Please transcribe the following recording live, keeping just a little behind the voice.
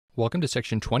Welcome to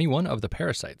section 21 of the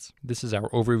parasites. This is our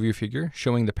overview figure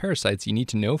showing the parasites you need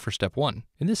to know for step 1.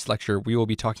 In this lecture, we will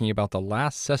be talking about the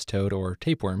last cestode or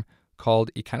tapeworm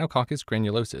called Echinococcus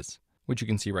granulosus, which you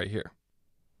can see right here.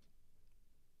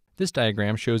 This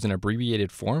diagram shows an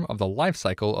abbreviated form of the life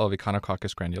cycle of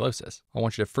Echinococcus granulosus. I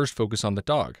want you to first focus on the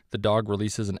dog. The dog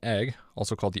releases an egg,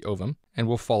 also called the ovum, and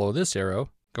we'll follow this arrow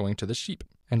going to the sheep.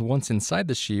 And once inside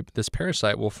the sheep, this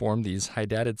parasite will form these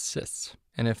hydatid cysts.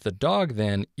 And if the dog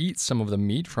then eats some of the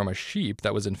meat from a sheep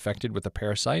that was infected with the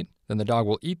parasite, then the dog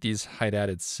will eat these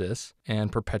hydatid cysts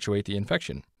and perpetuate the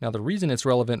infection. Now, the reason it's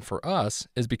relevant for us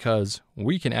is because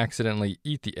we can accidentally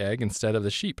eat the egg instead of the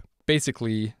sheep,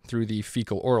 basically through the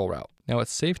fecal-oral route. Now,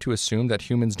 it's safe to assume that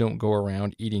humans don't go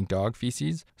around eating dog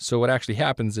feces, so what actually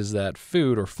happens is that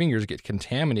food or fingers get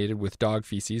contaminated with dog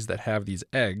feces that have these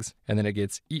eggs, and then it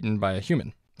gets eaten by a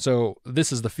human. So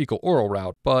this is the fecal-oral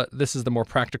route, but this is the more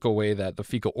practical way that the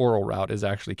fecal-oral route is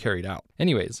actually carried out.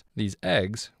 Anyways, these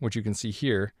eggs, which you can see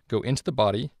here, go into the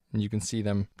body, and you can see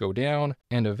them go down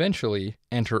and eventually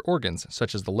enter organs,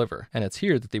 such as the liver. And it's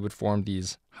here that they would form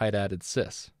these hydatid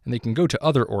cysts. And they can go to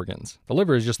other organs. The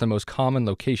liver is just the most common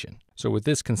location. So with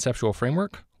this conceptual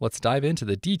framework, let's dive into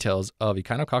the details of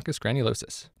Echinococcus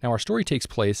granulosus. Now, our story takes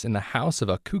place in the house of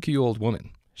a kooky old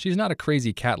woman. She's not a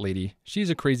crazy cat lady, she's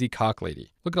a crazy cock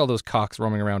lady. Look at all those cocks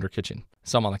roaming around her kitchen.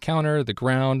 Some on the counter, the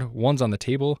ground, one's on the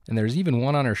table, and there's even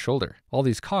one on her shoulder. All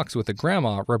these cocks with the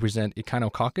grandma represent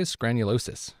Echinococcus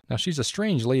granulosus. Now, she's a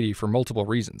strange lady for multiple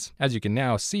reasons. As you can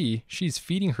now see, she's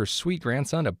feeding her sweet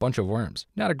grandson a bunch of worms.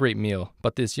 Not a great meal,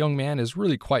 but this young man is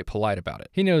really quite polite about it.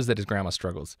 He knows that his grandma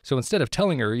struggles, so instead of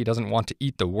telling her he doesn't want to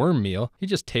eat the worm meal, he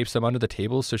just tapes them under the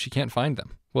table so she can't find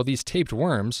them. Well, these taped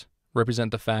worms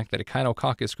represent the fact that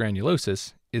Echinococcus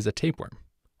granulosus is a tapeworm,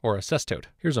 or a cestode.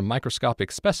 Here's a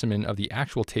microscopic specimen of the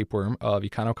actual tapeworm of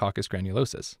Echinococcus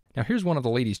granulosus. Now, here's one of the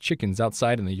lady's chickens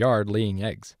outside in the yard laying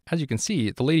eggs. As you can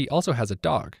see, the lady also has a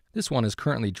dog. This one is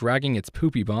currently dragging its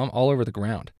poopy bum all over the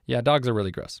ground. Yeah, dogs are really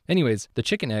gross. Anyways, the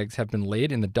chicken eggs have been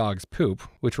laid in the dog's poop,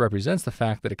 which represents the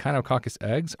fact that Echinococcus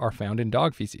eggs are found in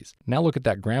dog feces. Now look at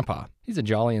that grandpa. He's a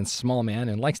jolly and small man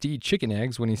and likes to eat chicken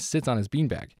eggs when he sits on his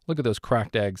beanbag. Look at those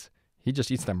cracked eggs. He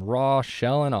just eats them raw,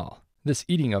 shell and all. This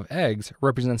eating of eggs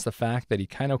represents the fact that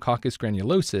Echinococcus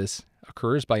granulosus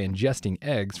occurs by ingesting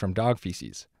eggs from dog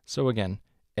feces. So again,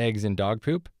 eggs in dog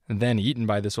poop, then eaten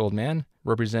by this old man,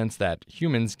 represents that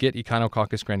humans get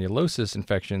Echinococcus granulosus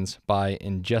infections by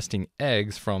ingesting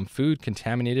eggs from food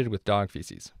contaminated with dog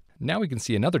feces. Now we can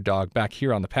see another dog back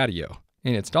here on the patio.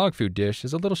 In its dog food dish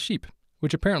is a little sheep,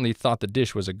 which apparently thought the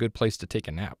dish was a good place to take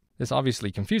a nap. This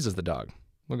obviously confuses the dog.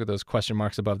 Look at those question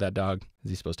marks above that dog.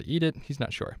 Is he supposed to eat it? He's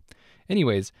not sure.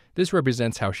 Anyways, this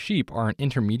represents how sheep are an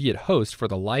intermediate host for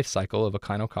the life cycle of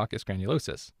Echinococcus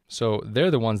granulosus. So they're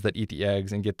the ones that eat the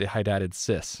eggs and get the hydatid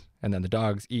cysts, and then the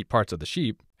dogs eat parts of the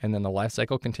sheep, and then the life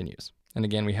cycle continues. And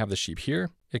again, we have the sheep here.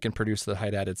 It can produce the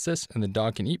hydatid cysts, and the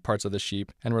dog can eat parts of the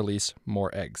sheep and release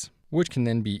more eggs, which can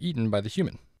then be eaten by the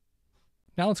human.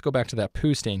 Now let's go back to that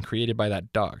poo stain created by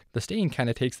that dog. The stain kind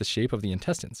of takes the shape of the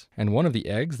intestines, and one of the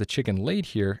eggs the chicken laid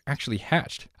here actually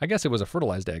hatched. I guess it was a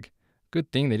fertilized egg. Good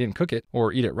thing they didn't cook it,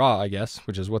 or eat it raw, I guess,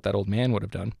 which is what that old man would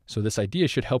have done. So this idea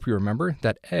should help you remember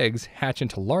that eggs hatch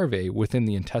into larvae within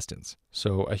the intestines.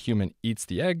 So a human eats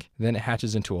the egg, then it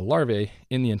hatches into a larvae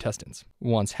in the intestines.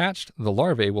 Once hatched, the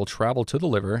larvae will travel to the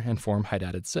liver and form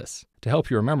hydatid cysts. To help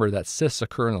you remember that cysts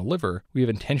occur in the liver, we have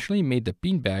intentionally made the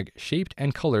beanbag shaped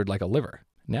and colored like a liver.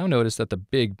 Now notice that the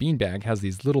big beanbag has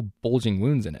these little bulging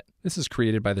wounds in it. This is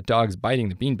created by the dogs biting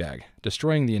the beanbag,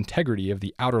 destroying the integrity of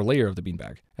the outer layer of the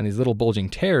beanbag. And these little bulging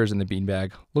tears in the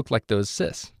beanbag look like those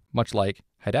cysts, much like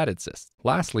hydatid cysts.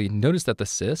 Lastly, notice that the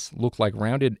cysts look like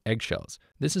rounded eggshells.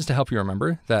 This is to help you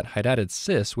remember that hydatid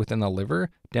cysts within the liver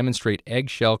demonstrate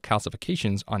eggshell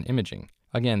calcifications on imaging.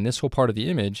 Again, this whole part of the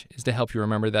image is to help you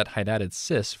remember that hydatid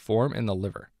cysts form in the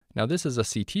liver. Now this is a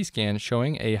CT scan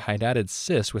showing a hydatid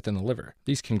cyst within the liver.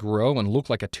 These can grow and look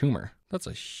like a tumor. That's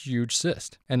a huge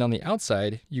cyst. And on the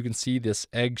outside, you can see this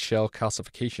eggshell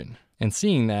calcification. And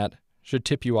seeing that should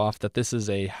tip you off that this is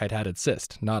a hydatid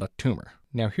cyst, not a tumor.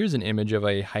 Now here's an image of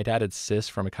a hydatid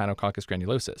cyst from Echinococcus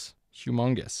granulosus.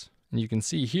 Humongous. And you can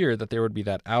see here that there would be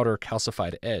that outer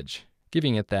calcified edge,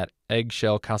 giving it that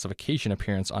eggshell calcification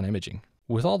appearance on imaging.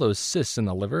 With all those cysts in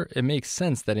the liver, it makes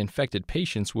sense that infected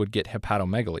patients would get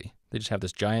hepatomegaly. They just have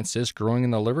this giant cyst growing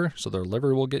in the liver, so their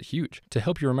liver will get huge. To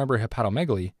help you remember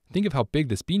hepatomegaly, think of how big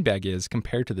this beanbag is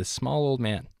compared to this small old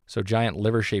man. So giant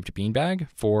liver-shaped beanbag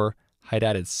for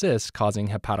hydatid cysts causing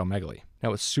hepatomegaly.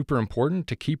 Now it's super important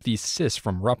to keep these cysts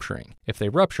from rupturing. If they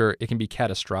rupture, it can be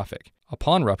catastrophic.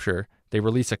 Upon rupture, They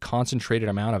release a concentrated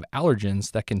amount of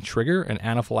allergens that can trigger an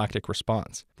anaphylactic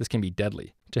response. This can be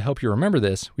deadly. To help you remember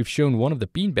this, we've shown one of the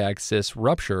beanbag cysts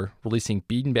rupture, releasing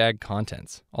beanbag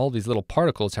contents. All these little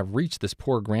particles have reached this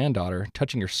poor granddaughter,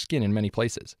 touching her skin in many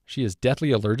places. She is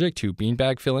deathly allergic to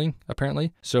beanbag filling,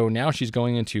 apparently, so now she's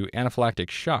going into anaphylactic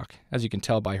shock, as you can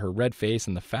tell by her red face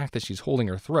and the fact that she's holding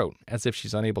her throat as if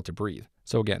she's unable to breathe.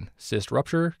 So again, cyst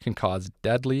rupture can cause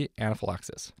deadly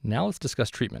anaphylaxis. Now let's discuss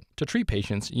treatment. To treat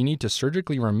patients, you need to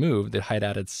surgically remove the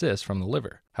hydatid cyst from the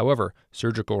liver. However,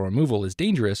 surgical removal is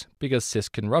dangerous because cysts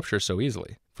can rupture so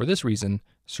easily. For this reason,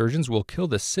 surgeons will kill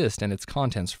the cyst and its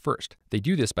contents first. They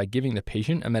do this by giving the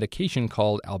patient a medication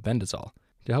called albendazole.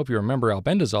 To help you remember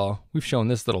albendazole, we've shown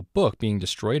this little book being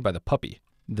destroyed by the puppy.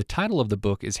 The title of the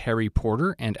book is Harry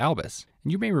Porter and Albus,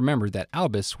 and you may remember that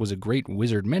Albus was a great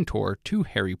wizard mentor to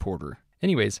Harry Porter.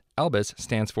 Anyways, Albus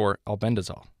stands for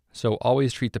albendazole. So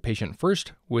always treat the patient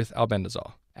first with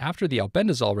albendazole. After the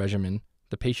albendazole regimen,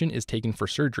 the patient is taken for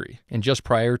surgery, and just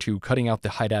prior to cutting out the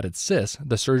hydatid cyst,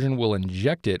 the surgeon will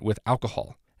inject it with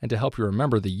alcohol. And to help you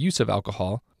remember the use of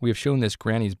alcohol, we have shown this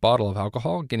granny's bottle of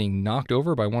alcohol getting knocked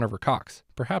over by one of her cocks.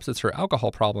 Perhaps it's her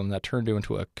alcohol problem that turned her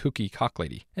into a kooky cock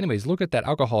lady. Anyways, look at that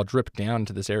alcohol drip down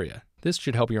into this area. This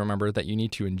should help you remember that you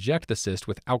need to inject the cyst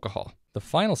with alcohol. The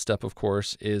final step, of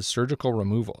course, is surgical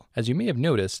removal. As you may have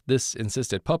noticed, this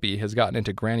encysted puppy has gotten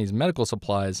into Granny's medical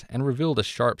supplies and revealed a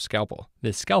sharp scalpel.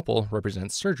 This scalpel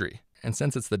represents surgery, and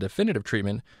since it's the definitive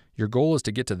treatment, your goal is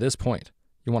to get to this point.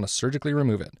 You want to surgically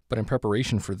remove it, but in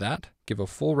preparation for that, give a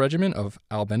full regimen of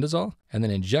albendazole and then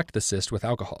inject the cyst with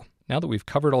alcohol. Now that we've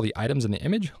covered all the items in the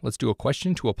image, let's do a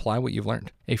question to apply what you've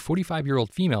learned. A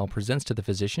 45-year-old female presents to the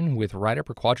physician with right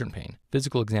upper quadrant pain.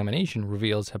 Physical examination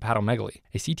reveals hepatomegaly.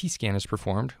 A CT scan is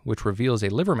performed, which reveals a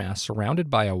liver mass surrounded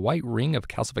by a white ring of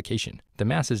calcification. The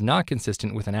mass is not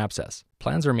consistent with an abscess.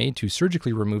 Plans are made to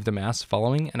surgically remove the mass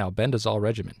following an albendazole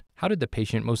regimen. How did the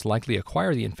patient most likely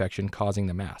acquire the infection causing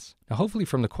the mass? Now, hopefully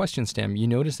from the question stem, you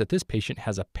notice that this patient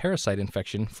has a parasite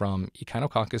infection from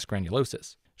Echinococcus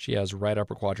granulosus. She has right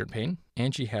upper quadrant pain,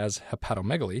 and she has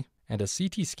hepatomegaly, and a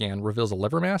CT scan reveals a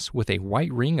liver mass with a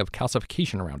white ring of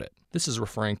calcification around it. This is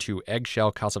referring to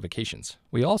eggshell calcifications.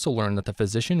 We also learned that the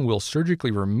physician will surgically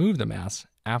remove the mass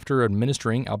after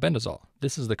administering albendazole.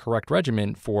 This is the correct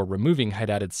regimen for removing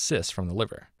hydatid cysts from the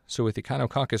liver. So with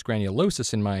Echinococcus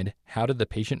granulosus in mind, how did the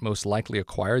patient most likely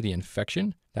acquire the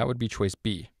infection? That would be choice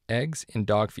B, eggs in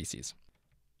dog feces.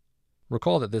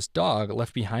 Recall that this dog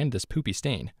left behind this poopy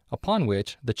stain, upon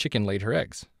which the chicken laid her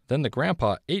eggs. Then the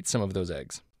grandpa ate some of those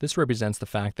eggs. This represents the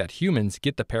fact that humans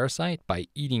get the parasite by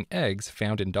eating eggs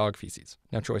found in dog feces.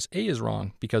 Now choice A is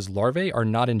wrong because larvae are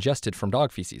not ingested from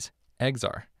dog feces. Eggs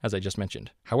are, as I just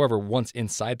mentioned. However, once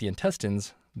inside the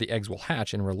intestines, the eggs will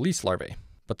hatch and release larvae.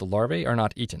 But the larvae are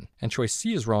not eaten. And choice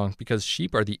C is wrong because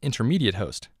sheep are the intermediate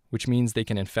host, which means they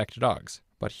can infect dogs.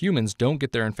 But humans don't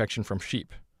get their infection from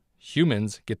sheep.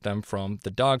 Humans get them from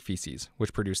the dog feces,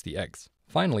 which produce the eggs.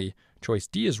 Finally, choice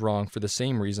D is wrong for the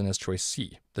same reason as choice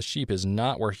C. The sheep is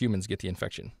not where humans get the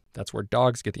infection. That's where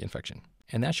dogs get the infection.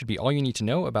 And that should be all you need to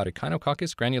know about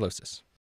Echinococcus granulosus.